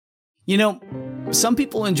You know, some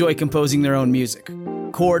people enjoy composing their own music,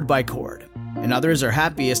 chord by chord, and others are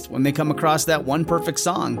happiest when they come across that one perfect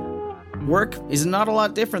song. Work is not a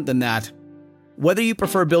lot different than that. Whether you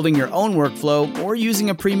prefer building your own workflow or using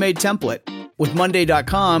a pre-made template, with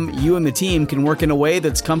Monday.com, you and the team can work in a way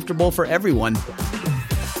that's comfortable for everyone.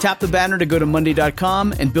 Tap the banner to go to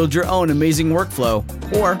Monday.com and build your own amazing workflow,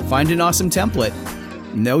 or find an awesome template.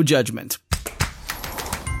 No judgment.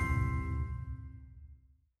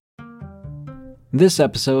 This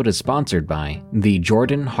episode is sponsored by The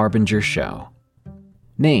Jordan Harbinger Show.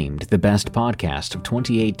 Named the best podcast of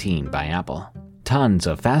 2018 by Apple. Tons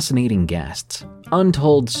of fascinating guests.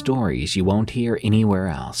 Untold stories you won't hear anywhere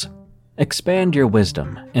else. Expand your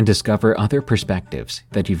wisdom and discover other perspectives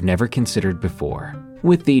that you've never considered before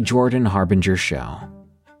with The Jordan Harbinger Show.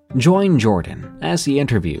 Join Jordan as he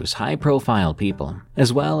interviews high-profile people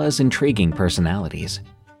as well as intriguing personalities.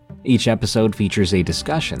 Each episode features a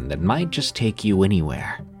discussion that might just take you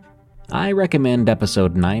anywhere. I recommend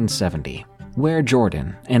episode 970, where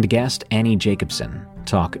Jordan and guest Annie Jacobson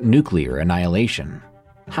talk nuclear annihilation.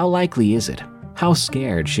 How likely is it? How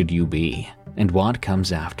scared should you be? And what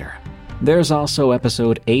comes after? There's also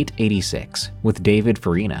episode 886 with David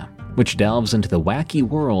Farina, which delves into the wacky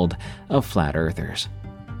world of flat earthers.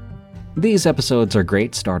 These episodes are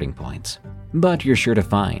great starting points, but you're sure to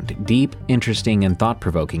find deep, interesting, and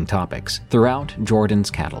thought-provoking topics throughout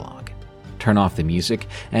Jordan's catalog. Turn off the music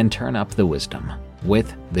and turn up the wisdom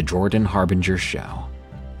with The Jordan Harbinger Show.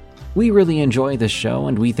 We really enjoy this show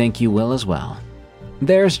and we think you will as well.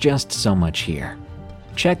 There's just so much here.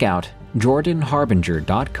 Check out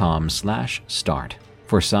jordanharbinger.com/start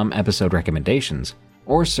for some episode recommendations,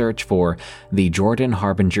 or search for The Jordan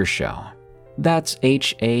Harbinger Show. That's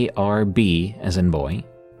HARB as in boy,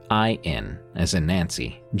 IN as in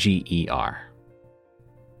Nancy, GER.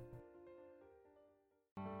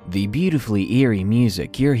 The beautifully eerie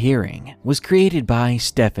music you're hearing was created by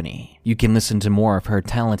Stephanie. You can listen to more of her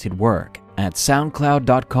talented work at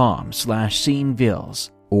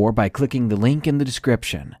soundcloud.com/scenevils or by clicking the link in the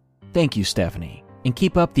description. Thank you, Stephanie, and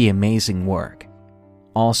keep up the amazing work.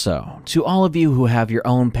 Also, to all of you who have your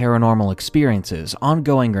own paranormal experiences,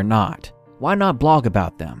 ongoing or not, why not blog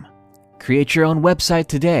about them? Create your own website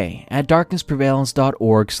today at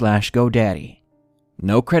darknessprevails.org/GoDaddy.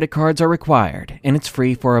 No credit cards are required, and it's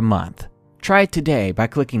free for a month. Try it today by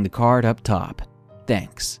clicking the card up top.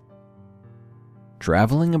 Thanks.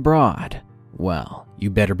 Traveling abroad? Well,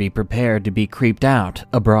 you better be prepared to be creeped out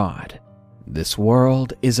abroad. This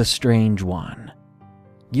world is a strange one.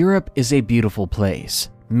 Europe is a beautiful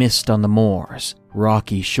place, mist on the moors,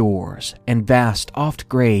 rocky shores, and vast, oft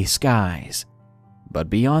gray skies. But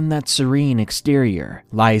beyond that serene exterior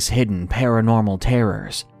lies hidden paranormal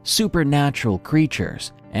terrors, supernatural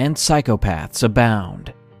creatures, and psychopaths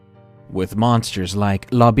abound. With monsters like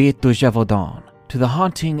La Bête de Gévaudan to the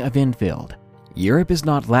haunting of Enfield, Europe is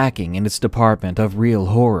not lacking in its department of real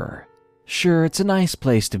horror. Sure, it's a nice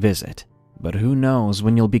place to visit, but who knows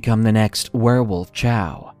when you'll become the next werewolf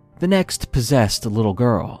Chow, the next possessed little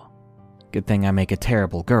girl. Good thing I make a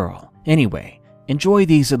terrible girl. Anyway, enjoy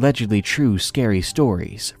these allegedly true scary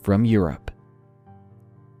stories from Europe.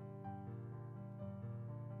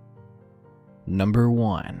 Number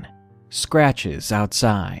 1. Scratches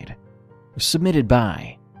Outside. Submitted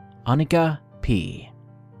by Annika P.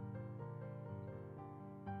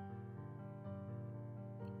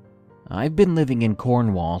 I've been living in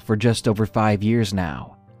Cornwall for just over 5 years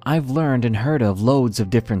now. I've learned and heard of loads of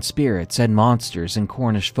different spirits and monsters in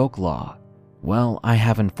Cornish folklore. Well, I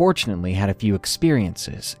have unfortunately had a few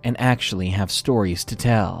experiences and actually have stories to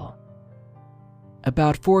tell.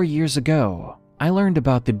 About 4 years ago, I learned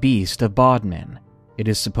about the beast of Bodmin. It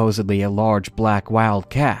is supposedly a large black wild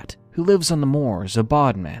cat who lives on the moors of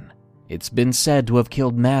Bodmin. It's been said to have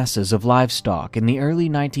killed masses of livestock in the early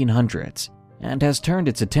 1900s and has turned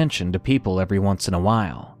its attention to people every once in a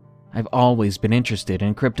while. I've always been interested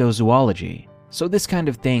in cryptozoology, so this kind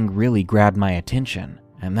of thing really grabbed my attention,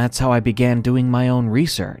 and that's how I began doing my own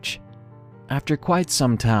research. After quite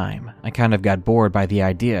some time, I kind of got bored by the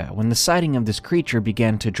idea when the sighting of this creature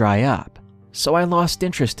began to dry up, so I lost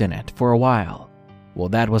interest in it for a while. Well,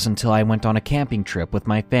 that was until I went on a camping trip with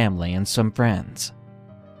my family and some friends.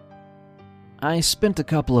 I spent a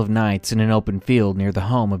couple of nights in an open field near the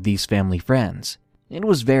home of these family friends. It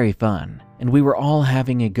was very fun, and we were all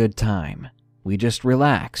having a good time. We just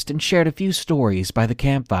relaxed and shared a few stories by the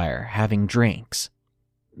campfire, having drinks.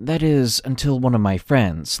 That is, until one of my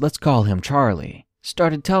friends, let's call him Charlie,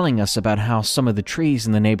 started telling us about how some of the trees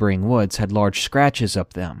in the neighboring woods had large scratches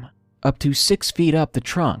up them, up to 6 feet up the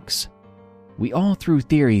trunks. We all threw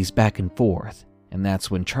theories back and forth, and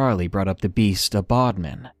that's when Charlie brought up the beast of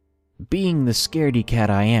Bodmin. Being the scaredy cat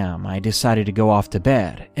I am, I decided to go off to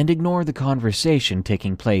bed and ignore the conversation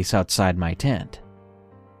taking place outside my tent.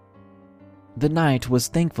 The night was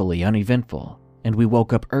thankfully uneventful, and we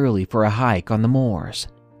woke up early for a hike on the moors.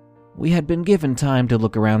 We had been given time to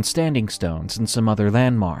look around Standing Stones and some other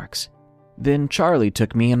landmarks. Then Charlie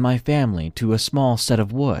took me and my family to a small set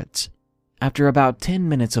of woods. After about 10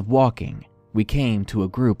 minutes of walking, we came to a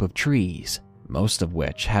group of trees, most of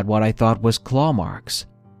which had what I thought was claw marks.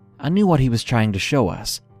 I knew what he was trying to show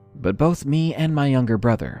us, but both me and my younger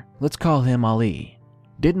brother, let's call him Ali,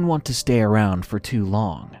 didn't want to stay around for too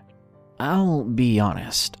long. I'll be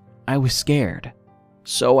honest, I was scared.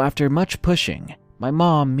 So after much pushing, my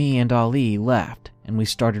mom, me, and Ali left, and we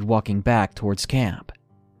started walking back towards camp.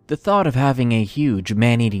 The thought of having a huge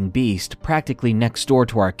man-eating beast practically next door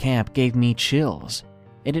to our camp gave me chills,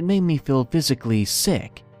 and it made me feel physically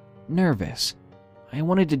sick, nervous. I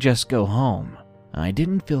wanted to just go home. I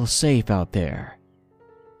didn't feel safe out there.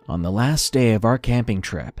 On the last day of our camping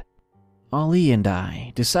trip, Ali and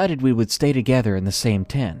I decided we would stay together in the same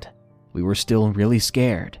tent. We were still really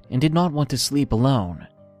scared and did not want to sleep alone.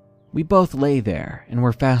 We both lay there and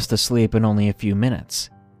were fast asleep in only a few minutes.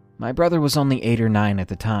 My brother was only 8 or 9 at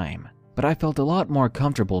the time, but I felt a lot more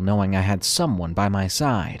comfortable knowing I had someone by my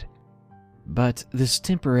side. But this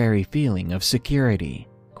temporary feeling of security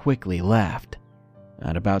quickly left.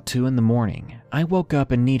 At about 2 in the morning, I woke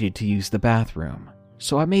up and needed to use the bathroom,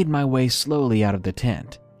 so I made my way slowly out of the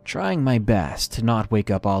tent, trying my best to not wake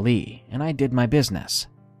up Ali, and I did my business.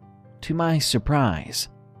 To my surprise,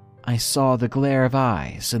 I saw the glare of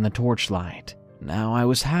eyes in the torchlight. Now I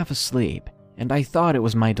was half asleep, and I thought it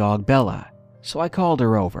was my dog Bella, so I called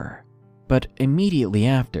her over. But immediately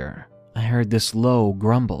after, I heard this low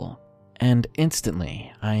grumble, and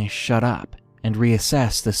instantly I shut up and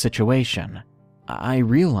reassessed the situation. I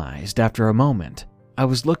realized after a moment I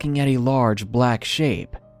was looking at a large black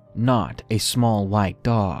shape, not a small white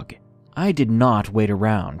dog. I did not wait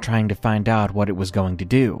around trying to find out what it was going to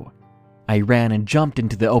do. I ran and jumped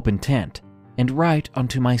into the open tent and right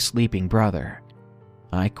onto my sleeping brother.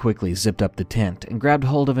 I quickly zipped up the tent and grabbed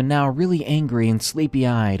hold of a now really angry and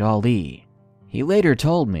sleepy-eyed Ali. He later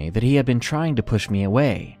told me that he had been trying to push me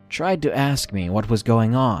away, tried to ask me what was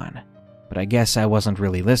going on, but I guess I wasn't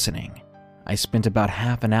really listening. I spent about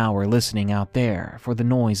half an hour listening out there for the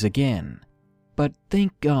noise again, but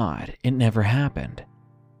thank God it never happened.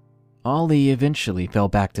 Ali eventually fell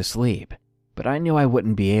back to sleep, but I knew I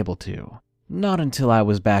wouldn't be able to, not until I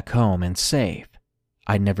was back home and safe.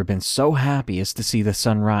 I'd never been so happy as to see the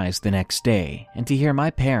sun rise the next day and to hear my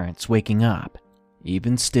parents waking up.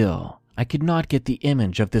 Even still, I could not get the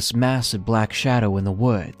image of this massive black shadow in the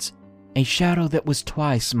woods, a shadow that was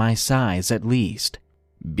twice my size at least.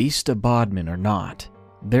 Beast of Bodmin or not,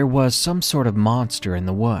 there was some sort of monster in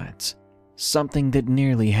the woods, something that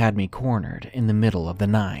nearly had me cornered in the middle of the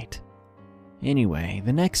night. Anyway,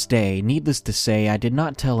 the next day, needless to say, I did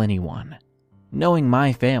not tell anyone. Knowing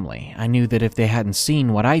my family, I knew that if they hadn't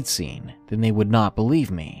seen what I'd seen, then they would not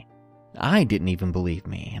believe me. I didn't even believe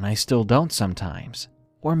me, and I still don't sometimes.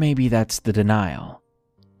 Or maybe that's the denial.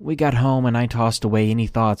 We got home and I tossed away any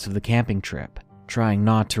thoughts of the camping trip, trying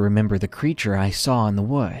not to remember the creature I saw in the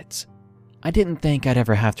woods. I didn't think I'd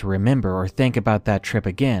ever have to remember or think about that trip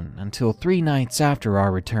again until 3 nights after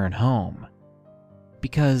our return home.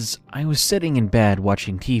 Because I was sitting in bed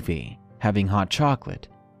watching TV, having hot chocolate,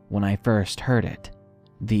 when I first heard it.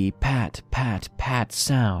 The pat, pat, pat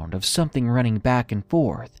sound of something running back and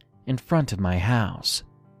forth in front of my house.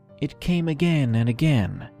 It came again and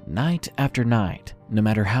again, night after night, no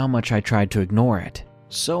matter how much I tried to ignore it.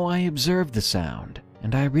 So I observed the sound,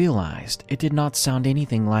 and I realized it did not sound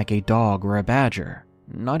anything like a dog or a badger,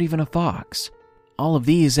 not even a fox. All of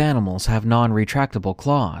these animals have non-retractable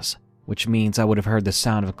claws, which means I would have heard the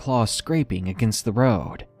sound of claws scraping against the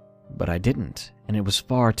road. But I didn't, and it was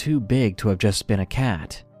far too big to have just been a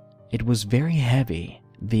cat. It was very heavy,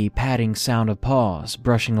 the patting sound of paws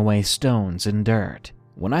brushing away stones and dirt.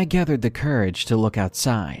 When I gathered the courage to look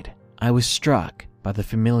outside, I was struck by the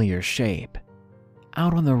familiar shape.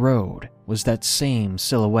 Out on the road was that same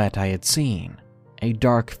silhouette I had seen, a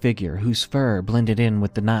dark figure whose fur blended in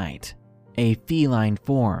with the night, a feline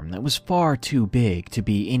form that was far too big to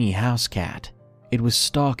be any house cat. It was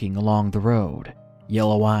stalking along the road,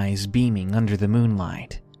 yellow eyes beaming under the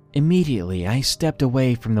moonlight. Immediately, I stepped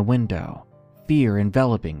away from the window, fear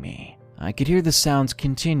enveloping me. I could hear the sounds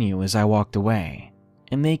continue as I walked away,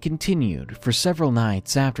 and they continued for several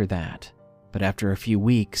nights after that. But after a few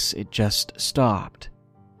weeks, it just stopped.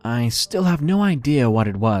 I still have no idea what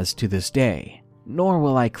it was to this day. nor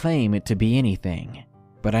will I claim it to be anything,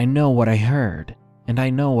 but I know what I heard, and I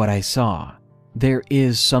know what I saw. There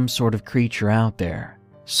is some sort of creature out there,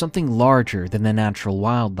 something larger than the natural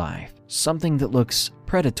wildlife, something that looks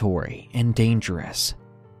predatory and dangerous.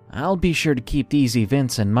 I'll be sure to keep these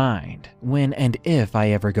events in mind when and if I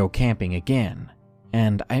ever go camping again.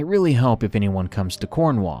 And I really hope if anyone comes to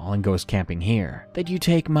Cornwall and goes camping here, that you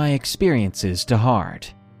take my experiences to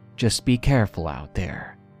heart. Just be careful out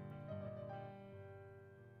there.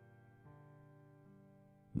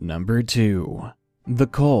 Number 2. The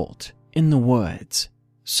Cult in the Woods.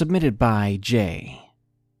 Submitted by Jay.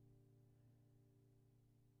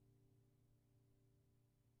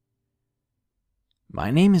 My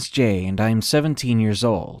name is Jay and I'm 17 years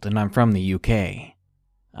old and I'm from the UK.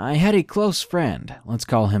 I had a close friend, let's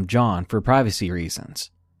call him John for privacy reasons.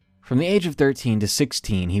 From the age of 13 to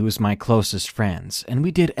 16 he was my closest friends and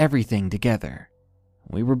we did everything together.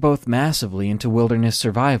 We were both massively into wilderness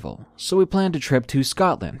survival, so we planned a trip to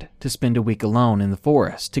Scotland to spend a week alone in the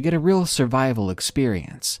forest to get a real survival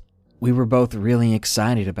experience. We were both really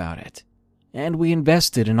excited about it, and we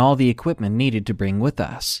invested in all the equipment needed to bring with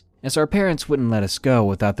us, as our parents wouldn't let us go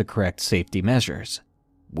without the correct safety measures.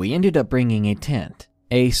 We ended up bringing a tent,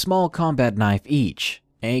 a small combat knife each,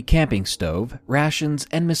 a camping stove, rations,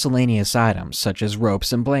 and miscellaneous items such as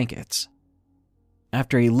ropes and blankets.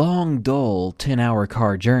 After a long, dull 10-hour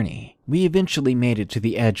car journey, we eventually made it to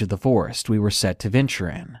the edge of the forest we were set to venture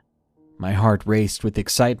in. My heart raced with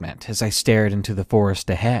excitement as I stared into the forest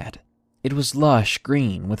ahead. It was lush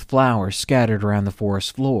green with flowers scattered around the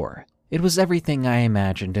forest floor. It was everything I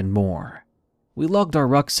imagined and more. We lugged our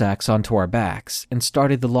rucksacks onto our backs and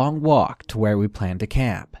started the long walk to where we planned to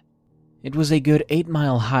camp. It was a good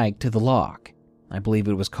 8-mile hike to the loch. I believe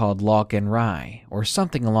it was called Loch and Rye or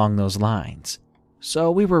something along those lines.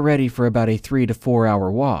 So we were ready for about a 3 to 4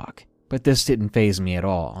 hour walk, but this didn't faze me at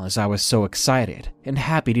all as I was so excited and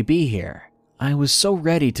happy to be here. I was so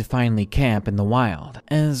ready to finally camp in the wild,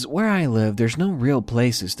 as where I live there's no real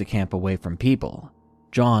places to camp away from people.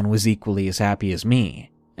 John was equally as happy as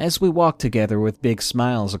me, as we walked together with big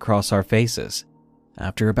smiles across our faces.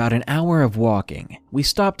 After about an hour of walking, we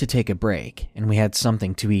stopped to take a break and we had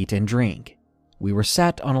something to eat and drink. We were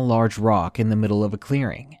sat on a large rock in the middle of a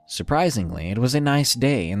clearing. Surprisingly, it was a nice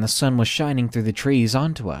day and the sun was shining through the trees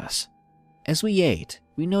onto us. As we ate,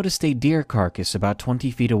 we noticed a deer carcass about 20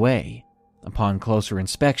 feet away. Upon closer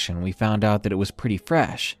inspection, we found out that it was pretty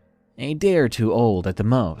fresh, a day or two old at the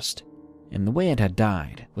most, and the way it had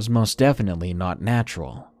died was most definitely not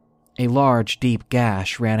natural. A large, deep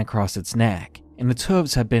gash ran across its neck, and its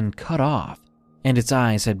hooves had been cut off, and its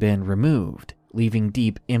eyes had been removed, leaving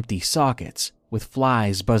deep, empty sockets with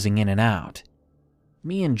flies buzzing in and out.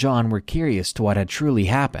 Me and John were curious to what had truly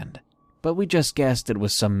happened, but we just guessed it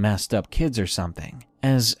was some messed up kids or something,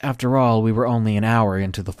 as after all we were only an hour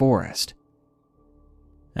into the forest.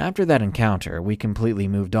 After that encounter, we completely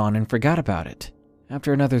moved on and forgot about it.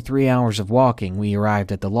 After another 3 hours of walking, we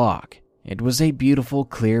arrived at the loch. It was a beautiful,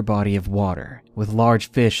 clear body of water, with large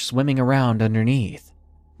fish swimming around underneath.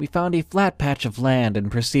 We found a flat patch of land and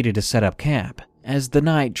proceeded to set up camp, as the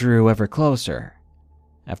night drew ever closer.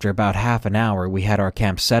 After about half an hour, we had our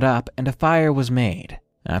camp set up and a fire was made.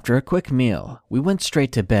 After a quick meal, we went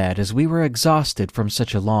straight to bed as we were exhausted from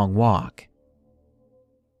such a long walk.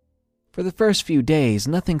 For the first few days,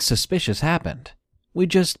 nothing suspicious happened. We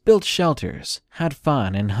just built shelters, had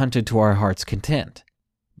fun, and hunted to our heart's content.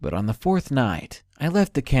 But on the 4th night, I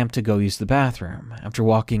left the camp to go use the bathroom. After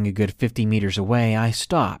walking a good 50 meters away, I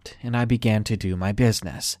stopped and I began to do my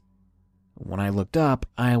business. When I looked up,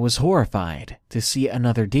 I was horrified to see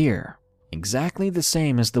another deer, exactly the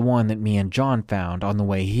same as the one that me and John found on the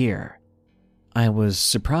way here. I was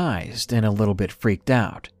surprised and a little bit freaked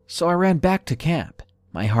out, so I ran back to camp,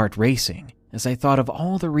 my heart racing as I thought of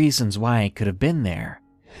all the reasons why it could have been there,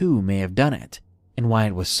 who may have done it, and why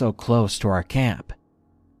it was so close to our camp.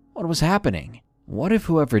 What was happening? What if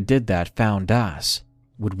whoever did that found us?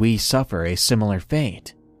 Would we suffer a similar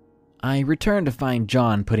fate? I returned to find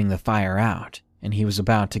John putting the fire out, and he was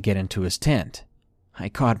about to get into his tent. I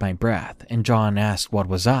caught my breath, and John asked what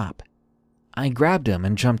was up. I grabbed him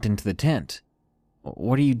and jumped into the tent.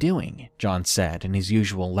 "What are you doing?" John said in his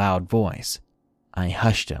usual loud voice. I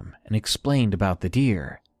hushed him and explained about the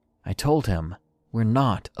deer. I told him, we're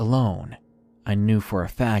not alone. I knew for a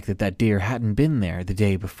fact that that deer hadn't been there the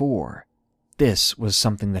day before. This was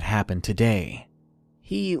something that happened today.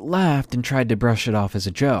 He laughed and tried to brush it off as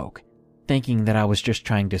a joke, thinking that I was just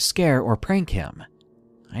trying to scare or prank him.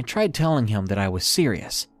 I tried telling him that I was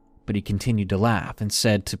serious, but he continued to laugh and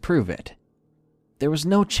said to prove it. There was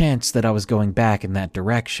no chance that I was going back in that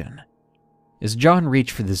direction. As John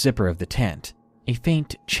reached for the zipper of the tent, a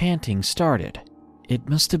faint chanting started. It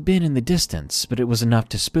must have been in the distance, but it was enough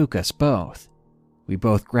to spook us both. We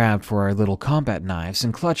both grabbed for our little combat knives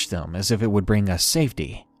and clutched them as if it would bring us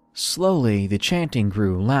safety. Slowly, the chanting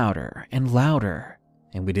grew louder and louder,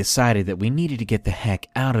 and we decided that we needed to get the heck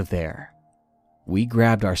out of there. We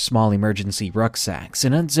grabbed our small emergency rucksacks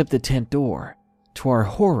and unzipped the tent door. To our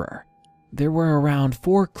horror, there were around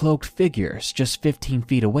 4 cloaked figures just 15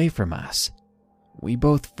 feet away from us. We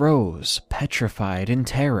both froze, petrified in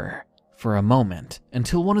terror, for a moment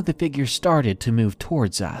until one of the figures started to move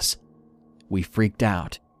towards us. We freaked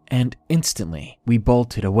out, and instantly we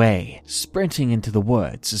bolted away, sprinting into the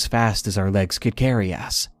woods as fast as our legs could carry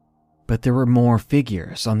us. But there were more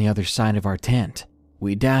figures on the other side of our tent.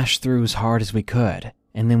 We dashed through as hard as we could,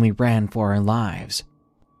 and then we ran for our lives.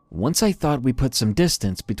 Once I thought we put some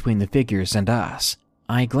distance between the figures and us,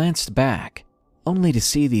 I glanced back, only to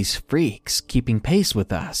see these freaks keeping pace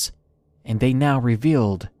with us, and they now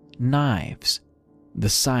revealed knives. The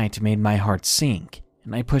sight made my heart sink,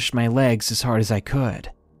 and I pushed my legs as hard as I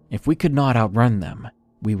could. If we could not outrun them,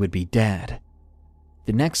 we would be dead.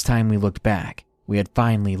 The next time we looked back, we had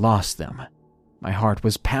finally lost them. My heart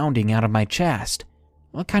was pounding out of my chest.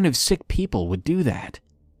 What kind of sick people would do that?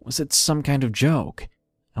 Was it some kind of joke?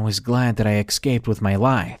 I was glad that I escaped with my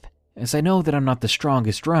life, as I know that I'm not the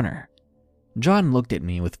strongest runner. John looked at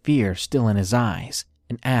me with fear still in his eyes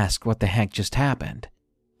and asked what the heck just happened.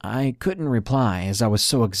 I couldn't reply as I was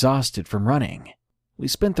so exhausted from running. We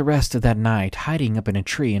spent the rest of that night hiding up in a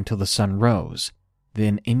tree until the sun rose.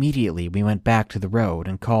 Then immediately we went back to the road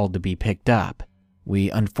and called to be picked up.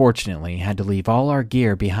 We unfortunately had to leave all our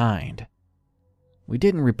gear behind. We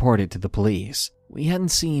didn't report it to the police. We hadn't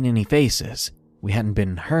seen any faces. We hadn't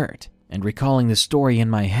been hurt. And recalling the story in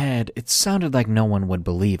my head, it sounded like no one would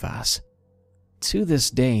believe us. To this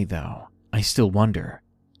day, though, I still wonder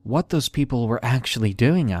what those people were actually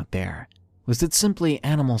doing out there. Was it simply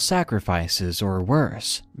animal sacrifices, or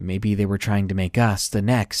worse, maybe they were trying to make us the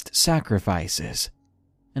next sacrifices?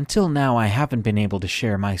 Until now, I haven't been able to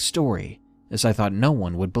share my story, as I thought no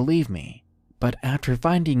one would believe me. But after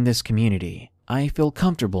finding this community, I feel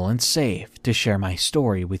comfortable and safe to share my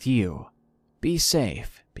story with you. Be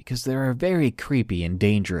safe, because there are very creepy and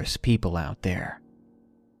dangerous people out there.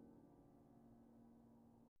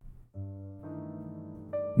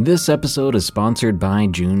 This episode is sponsored by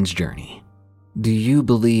June's Journey. Do you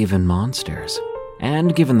believe in monsters?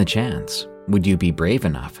 And given the chance, would you be brave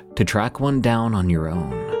enough to track one down on your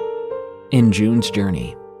own? In June's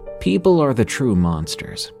Journey, people are the true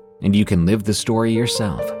monsters, and you can live the story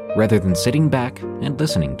yourself rather than sitting back and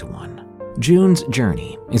listening to one. June's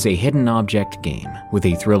Journey is a hidden object game with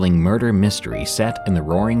a thrilling murder mystery set in the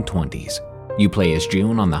Roaring '20s. You play as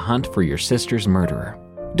June on the hunt for your sister's murderer.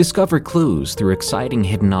 Discover clues through exciting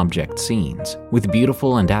hidden object scenes with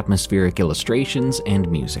beautiful and atmospheric illustrations and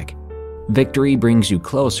music. Victory brings you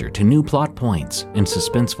closer to new plot points and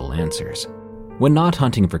suspenseful answers. When not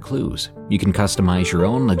hunting for clues, you can customize your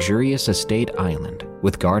own luxurious estate island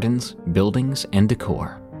with gardens, buildings, and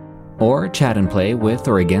decor. Or chat and play with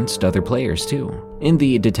or against other players too, in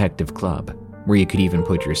the Detective Club, where you could even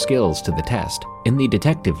put your skills to the test in the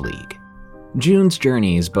Detective League. June's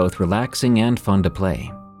Journey is both relaxing and fun to play.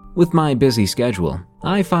 With my busy schedule,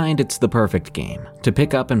 I find it's the perfect game to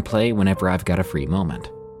pick up and play whenever I've got a free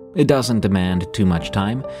moment. It doesn't demand too much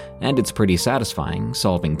time, and it's pretty satisfying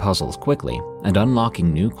solving puzzles quickly and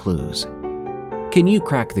unlocking new clues. Can you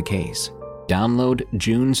crack the case? Download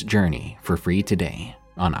June's Journey for free today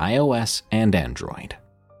on iOS and Android.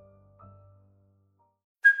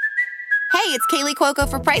 Hey, it's Kaylee Cuoco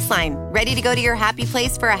for Priceline. Ready to go to your happy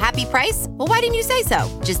place for a happy price? Well, why didn't you say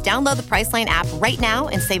so? Just download the Priceline app right now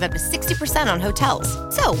and save up to 60% on hotels.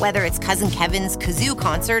 So whether it's Cousin Kevin's Kazoo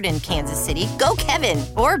Concert in Kansas City, go Kevin,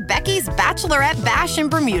 or Becky's Bachelorette Bash in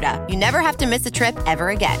Bermuda, you never have to miss a trip ever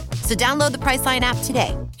again. So download the Priceline app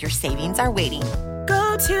today. Your savings are waiting.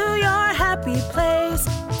 Go to your happy place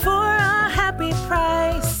for a happy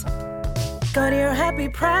price. Go to your happy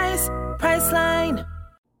price, Priceline.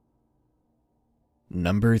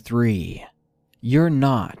 Number 3. You're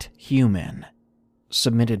Not Human.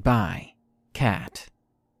 Submitted by Kat.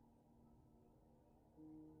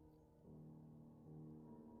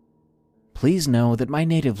 Please know that my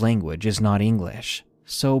native language is not English,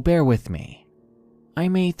 so bear with me.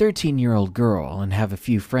 I'm a 13-year-old girl and have a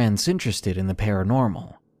few friends interested in the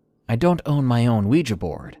paranormal. I don't own my own Ouija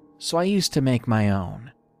board, so I used to make my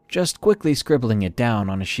own, just quickly scribbling it down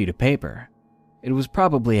on a sheet of paper. It was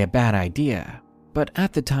probably a bad idea, but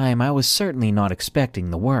at the time I was certainly not expecting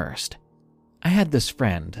the worst. I had this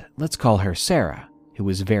friend, let's call her Sarah, who who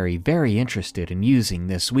was very, very interested in using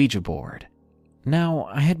this Ouija board. Now,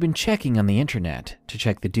 I had been checking on the internet to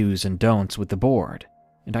check the do's and don'ts with the board,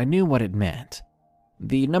 and I knew what it meant.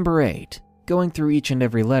 The number 8, going through each and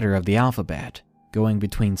every letter of the alphabet, going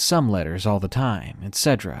between some letters all the time,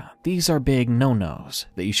 etc. These are big no-nos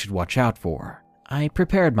that you should watch out for. I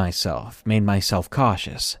prepared myself, made myself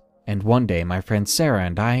cautious, and one day my friend Sarah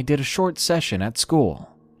and I did a short session at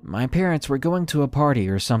school. My parents were going to a party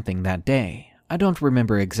or something that day, I don't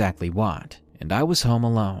remember exactly what, and I was home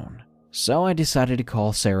alone. So I decided to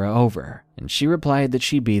call Sarah over, and she replied that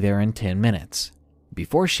she'd be there in 10 minutes.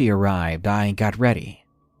 Before she arrived, I got ready.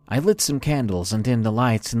 I lit some candles and dimmed the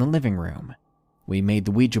lights in the living room. We made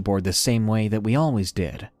the Ouija board the same way that we always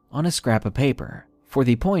did, on a scrap of paper. For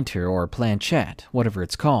the pointer or planchette, whatever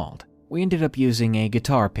it's called, we ended up using a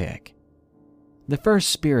guitar pick. The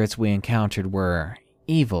first spirits we encountered were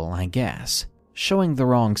evil, I guess, showing the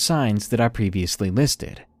wrong signs that I previously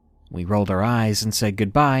listed. We rolled our eyes and said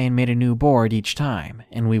goodbye and made a new board each time,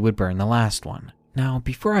 and we would burn the last one. Now,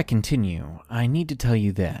 before I continue, I need to tell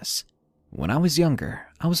you this. When I was younger,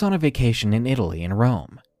 I was on a vacation in Italy in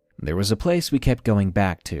Rome. There was a place we kept going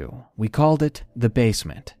back to. We called it the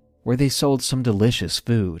basement, where they sold some delicious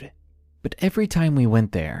food. But every time we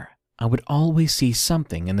went there, I would always see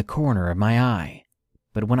something in the corner of my eye.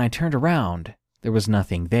 But when I turned around, there was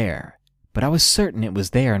nothing there, but I was certain it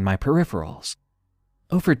was there in my peripherals.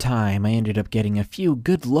 Over time, I ended up getting a few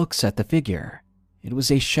good looks at the figure. It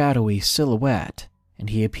was a shadowy silhouette, and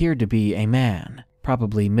he appeared to be a man,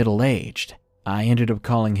 probably middle-aged. I ended up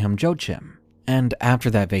calling him Joachim, and after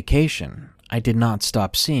that vacation, I did not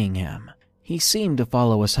stop seeing him. He seemed to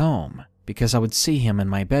follow us home, because I would see him in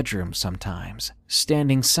my bedroom sometimes,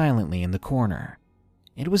 standing silently in the corner.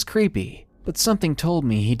 It was creepy, but something told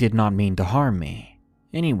me he did not mean to harm me.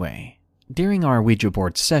 Anyway, during our Ouija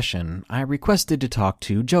board session, I requested to talk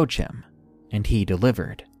to Joachim, and he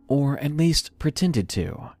delivered, or at least pretended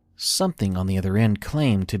to. Something on the other end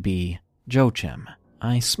claimed to be Joachim.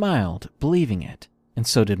 I smiled, believing it, and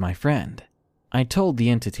so did my friend. I told the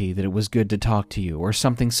entity that it was good to talk to you or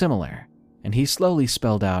something similar, and he slowly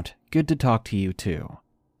spelled out, good to talk to you too.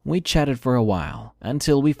 We chatted for a while,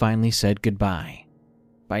 until we finally said goodbye.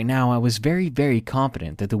 By now I was very, very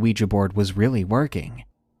confident that the Ouija board was really working.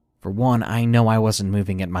 For one, I know I wasn't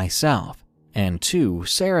moving it myself, and two,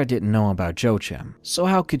 Sarah didn't know about Joachim, so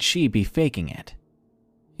how could she be faking it?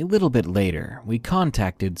 A little bit later, we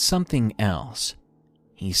contacted something else.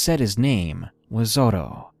 He said his name was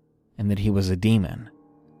Zoro, and that he was a demon.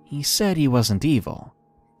 He said he wasn't evil,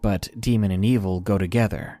 but demon and evil go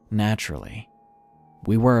together, naturally.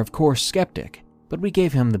 We were, of course, skeptic, but we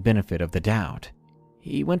gave him the benefit of the doubt.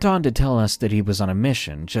 He went on to tell us that he was on a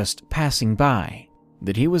mission just passing by,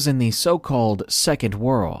 that he was in the so-called second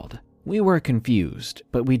world. We were confused,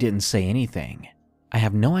 but we didn't say anything. I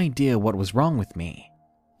have no idea what was wrong with me.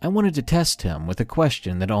 I wanted to test him with a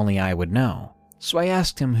question that only I would know, so I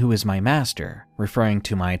asked him who is my master, referring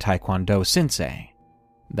to my Taekwondo sensei.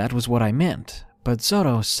 That was what I meant, but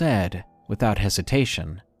Zoro said, without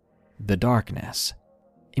hesitation, the darkness.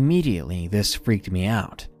 Immediately, this freaked me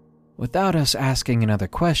out. Without us asking another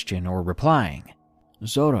question or replying,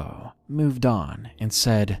 Zoro moved on and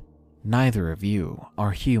said, neither of you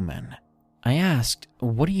are human. I asked,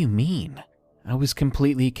 what do you mean? I was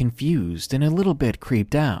completely confused and a little bit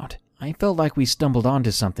creeped out. I felt like we stumbled onto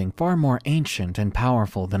something far more ancient and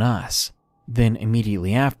powerful than us. Then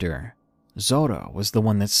immediately after, Zoro was the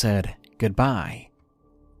one that said goodbye.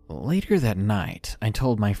 Later that night, I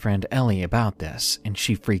told my friend Ellie about this, and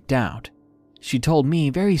she freaked out. She told me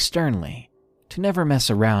very sternly to never mess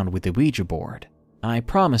around with the Ouija board. I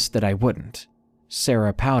promised that I wouldn't.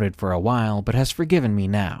 Sarah pouted for a while, but has forgiven me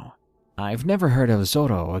now. I've never heard of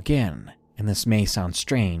Zoro again, and this may sound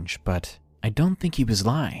strange, but I don't think he was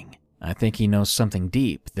lying. I think he knows something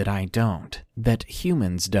deep that I don't, that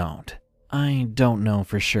humans don't. I don't know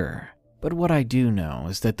for sure, but what I do know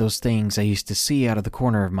is that those things I used to see out of the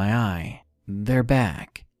corner of my eye, they're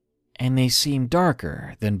back, and they seem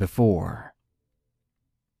darker than before.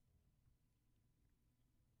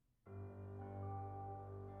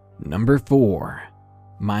 Number 4.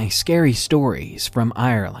 My Scary Stories from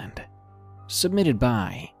Ireland. Submitted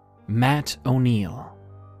by Matt O'Neill.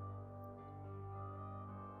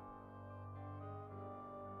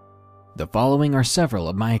 The following are several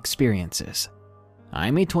of my experiences.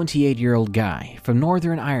 I'm a 28-year-old guy from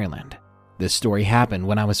Northern Ireland. This story happened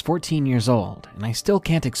when I was 14 years old, and I still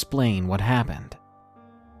can't explain what happened.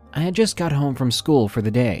 I had just got home from school for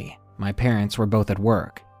the day. My parents were both at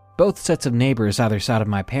work. Both sets of neighbors either side of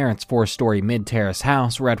my parents' 4-story mid-terrace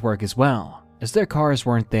house were at work as well, as their cars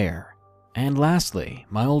weren't there. And lastly,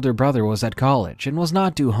 my older brother was at college and was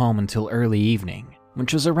not due home until early evening,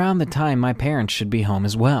 which was around the time my parents should be home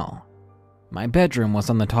as well. My bedroom was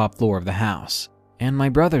on the top floor of the house, and my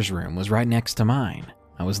brother's room was right next to mine.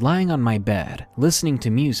 I was lying on my bed, listening to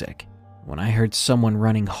music, when I heard someone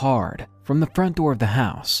running hard from the front door of the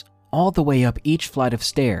house, all the way up each flight of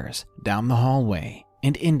stairs, down the hallway,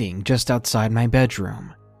 and ending just outside my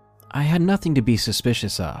bedroom. I had nothing to be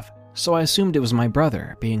suspicious of, so I assumed it was my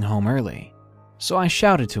brother being home early. So I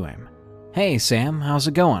shouted to him, "Hey Sam, how's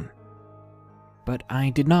it going?" But I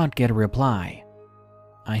did not get a reply.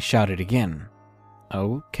 I shouted again,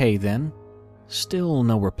 "Okay then." Still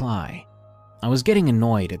no reply. I was getting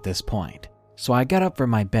annoyed at this point, so I got up from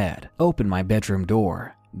my bed, opened my bedroom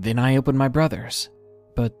door, then I opened my brother's.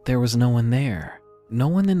 But there was no one there. No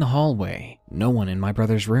one in the hallway, no one in my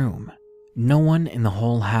brother's room, no one in the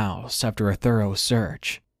whole house after a thorough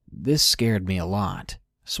search. This scared me a lot,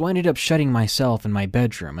 so I ended up shutting myself in my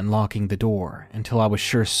bedroom and locking the door until I was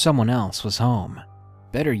sure someone else was home.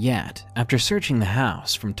 Better yet, after searching the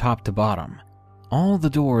house from top to bottom, all the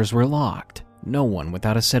doors were locked. No one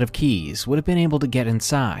without a set of keys would have been able to get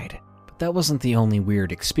inside. But that wasn't the only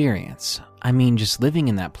weird experience. I mean, just living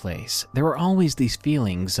in that place, there were always these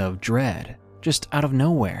feelings of dread, just out of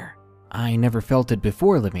nowhere. I never felt it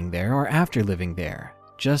before living there or after living there,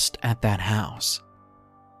 just at that house.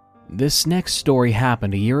 This next story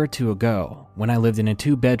happened a year or two ago when I lived in a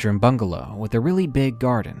 2-bedroom bungalow with a really big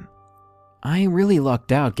garden. I really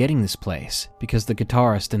lucked out getting this place because the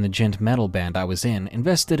guitarist in the gent metal band I was in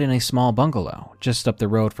invested in a small bungalow just up the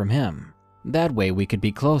road from him. That way we could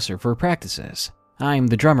be closer for practices. I'm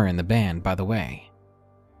the drummer in the band, by the way.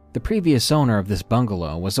 The previous owner of this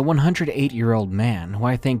bungalow was a 108-year-old man who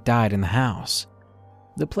I think died in the house.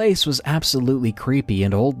 The place was absolutely creepy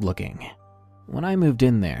and old-looking. When I moved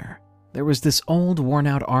in there was this old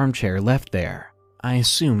worn-out armchair left there. I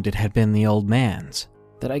assumed it had been the old man's,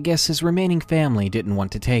 that I guess his remaining family didn't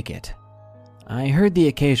want to take it. I heard the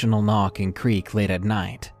occasional knock and creak late at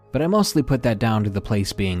night, but I mostly put that down to the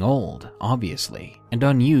place being old, obviously, and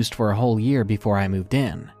unused for a whole year before I moved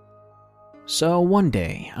in. So one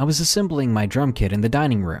day, I was assembling my drum kit in the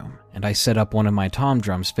dining room, and I set up one of my tom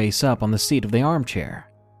drums face up on the seat of the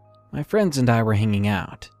armchair. My friends and I were hanging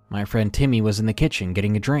out. My friend Timmy was in the kitchen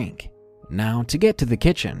getting a drink. Now, to get to the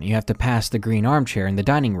kitchen, you have to pass the green armchair in the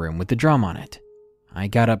dining room with the drum on it. I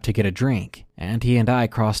got up to get a drink, and he and I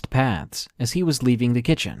crossed paths as he was leaving the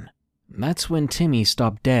kitchen. That's when Timmy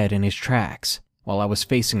stopped dead in his tracks, while I was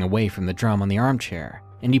facing away from the drum on the armchair,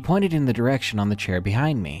 and he pointed in the direction on the chair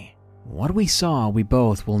behind me. What we saw, we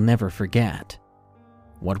both will never forget.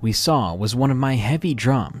 What we saw was one of my heavy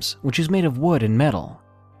drums, which is made of wood and metal,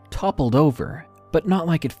 toppled over, but not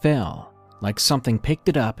like it fell, like something picked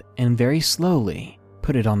it up and very slowly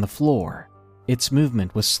put it on the floor. Its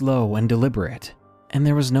movement was slow and deliberate, and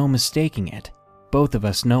there was no mistaking it. Both of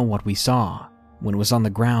us know what we saw. When it was on the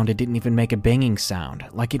ground, it didn't even make a banging sound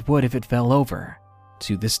like it would if it fell over.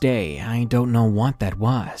 To this day, I don't know what that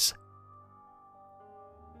was.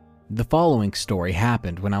 The following story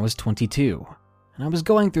happened when I was 22, and I was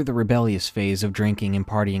going through the rebellious phase of drinking and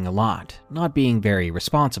partying a lot, not being very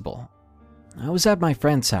responsible. I was at my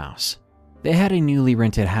friend's house. They had a newly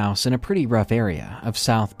rented house in a pretty rough area of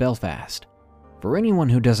South Belfast. For anyone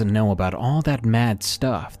who doesn't know about all that mad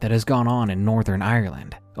stuff that has gone on in Northern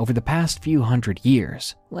Ireland over the past few hundred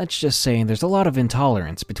years, let's just say there's a lot of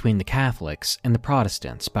intolerance between the Catholics and the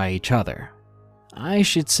Protestants by each other. I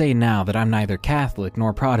should say now that I'm neither Catholic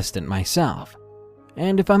nor Protestant myself,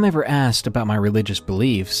 and if I'm ever asked about my religious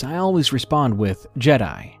beliefs, I always respond with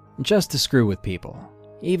Jedi, just to screw with people.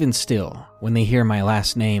 Even still, when they hear my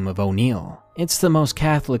last name of O'Neill, it's the most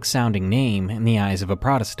Catholic-sounding name in the eyes of a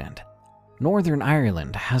Protestant. Northern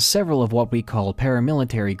Ireland has several of what we call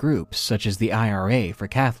paramilitary groups, such as the IRA for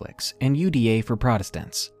Catholics and UDA for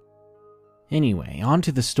Protestants. Anyway, on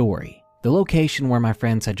to the story. The location where my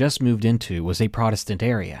friends had just moved into was a Protestant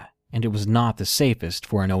area, and it was not the safest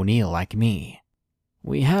for an O'Neill like me.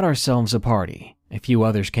 We had ourselves a party. A few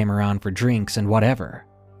others came around for drinks and whatever.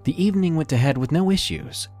 The evening went ahead with no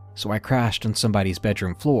issues, so I crashed on somebody's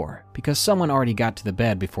bedroom floor because someone already got to the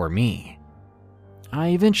bed before me. I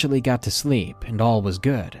eventually got to sleep and all was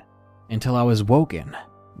good, until I was woken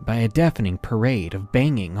by a deafening parade of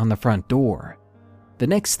banging on the front door. The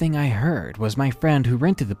next thing I heard was my friend who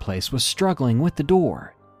rented the place was struggling with the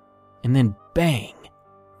door. And then bang!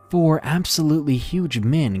 4 absolutely huge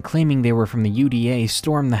men claiming they were from the UDA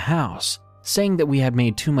stormed the house, saying that we had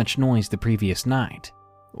made too much noise the previous night.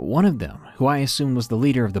 One of them, who I assumed was the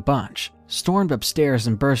leader of the bunch, stormed upstairs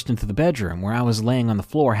and burst into the bedroom where I was laying on the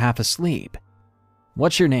floor half asleep.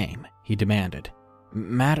 "What's your name?" he demanded.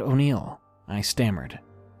 "Matt O'Neill," I stammered,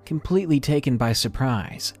 completely taken by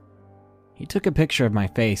surprise. He took a picture of my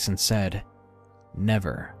face and said,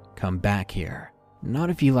 "Never come back here. Not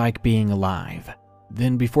if you like being alive."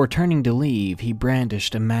 Then before turning to leave, he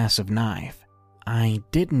brandished a massive knife. I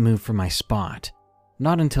didn't move from my spot,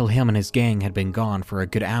 not until him and his gang had been gone for a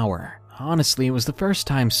good hour. Honestly, it was the first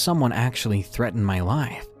time someone actually threatened my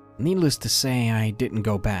life. Needless to say, I didn't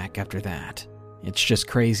go back after that. It's just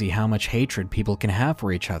crazy how much hatred people can have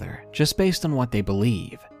for each other, just based on what they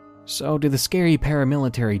believe. So to the scary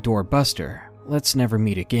paramilitary doorbuster, let's never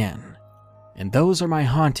meet again. And those are my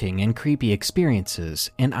haunting and creepy experiences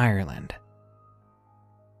in Ireland.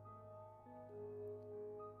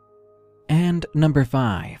 And number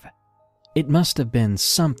 5, It Must Have Been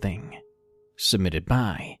Something, submitted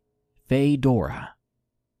by Fedora.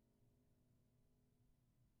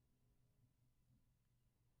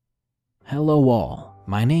 Hello all,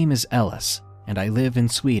 my name is Ellis, and I live in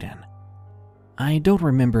Sweden. I don't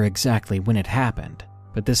remember exactly when it happened,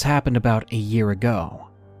 but this happened about a year ago.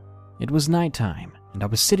 It was nighttime, and I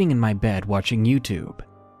was sitting in my bed watching YouTube.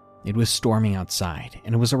 It was storming outside,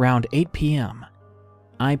 and it was around 8 p.m.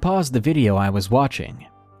 I paused the video I was watching.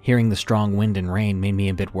 Hearing the strong wind and rain made me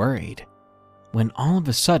a bit worried, when all of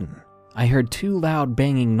a sudden, I heard 2 loud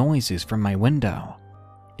banging noises from my window.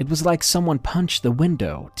 It was like someone punched the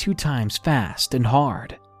window 2 times fast and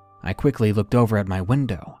hard. I quickly looked over at my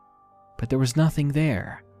window, but there was nothing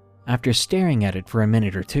there. After staring at it for a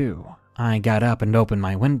minute or 2, I got up and opened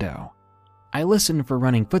my window. I listened for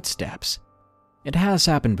running footsteps. It has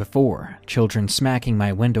happened before, children smacking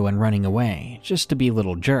my window and running away, just to be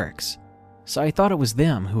little jerks. So I thought it was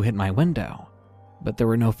them who hit my window. But there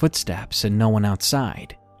were no footsteps and no one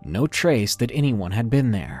outside, no trace that anyone had been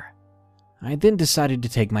there. I then decided to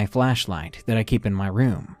take my flashlight that I keep in my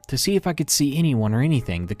room to see if I could see anyone or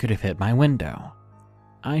anything that could have hit my window.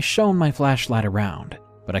 I shone my flashlight around,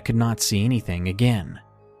 but I could not see anything again.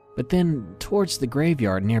 But then, towards the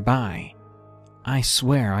graveyard nearby, I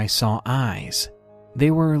swear I saw eyes. They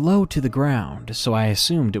were low to the ground, so I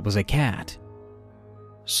assumed it was a cat.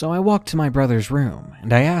 So I walked to my brother's room,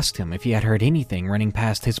 and I asked him if he had heard anything running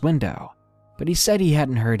past his window, but he said he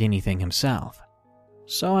hadn't heard anything himself.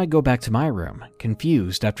 So I go back to my room,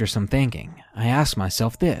 confused after some thinking. I ask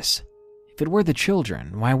myself this: if it were the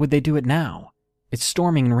children, why would they do it now? It's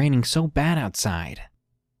storming and raining so bad outside.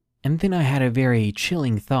 And then I had a very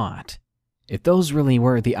chilling thought. If those really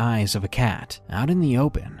were the eyes of a cat out in the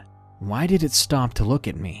open, why did it stop to look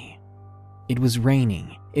at me? It was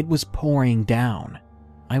raining. It was pouring down.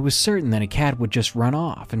 I was certain that a cat would just run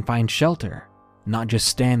off and find shelter, not just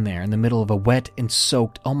stand there in the middle of a wet and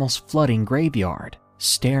soaked, almost flooding graveyard,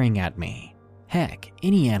 staring at me. Heck,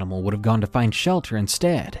 any animal would have gone to find shelter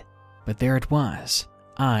instead. But there it was,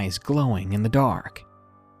 eyes glowing in the dark.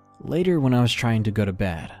 Later, when I was trying to go to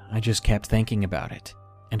bed, I just kept thinking about it,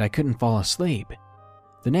 and I couldn't fall asleep.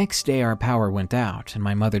 The next day our power went out and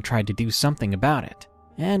my mother tried to do something about it,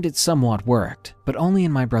 and it somewhat worked, but only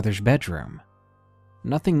in my brother's bedroom.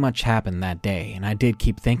 Nothing much happened that day, and I did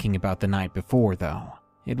keep thinking about the night before though.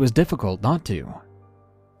 It was difficult not to.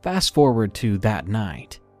 Fast forward to that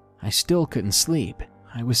night, I still couldn't sleep.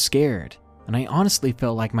 I was scared, and I honestly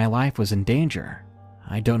felt like my life was in danger.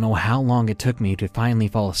 I don't know how long it took me to finally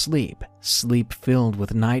fall asleep, sleep filled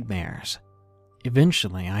with nightmares.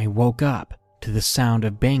 Eventually, I woke up to the sound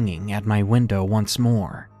of banging at my window once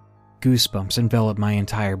more. Goosebumps enveloped my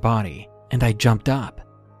entire body, and I jumped up.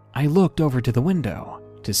 I looked over to the window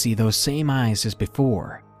to see those same eyes as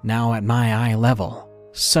before, now at my eye level,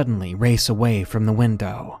 suddenly race away from the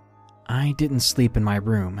window. I didn't sleep in my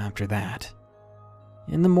room after that.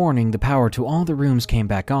 In the morning, the power to all the rooms came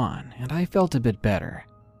back on, and I felt a bit better.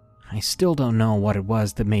 I still don't know what it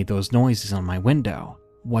was that made those noises on my window,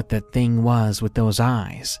 what that thing was with those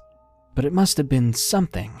eyes, but it must have been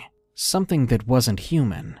something that wasn't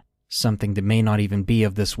human, something that may not even be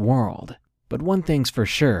of this world. But one thing's for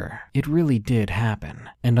sure, it really did happen,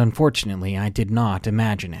 and unfortunately I did not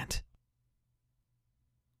imagine it.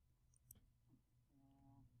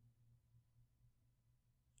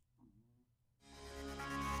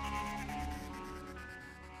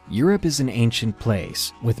 Europe is an ancient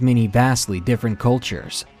place with many vastly different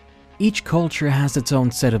cultures. Each culture has its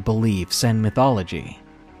own set of beliefs and mythology,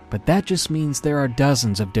 but that just means there are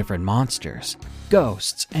dozens of different monsters,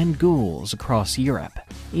 ghosts, and ghouls across Europe,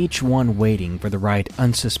 each one waiting for the right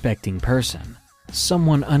unsuspecting person,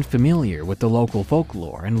 someone unfamiliar with the local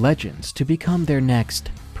folklore and legends to become their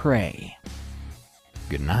next prey.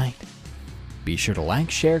 Good night. Be sure to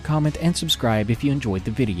like, share, comment, and subscribe if you enjoyed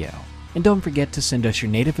the video. And don't forget to send us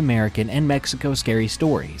your Native American and Mexico scary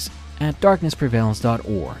stories at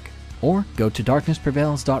darknessprevails.org, or go to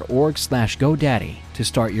darknessprevails.org/GoDaddy to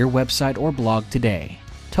start your website or blog today.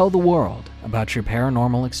 Tell the world about your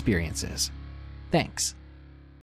paranormal experiences. Thanks.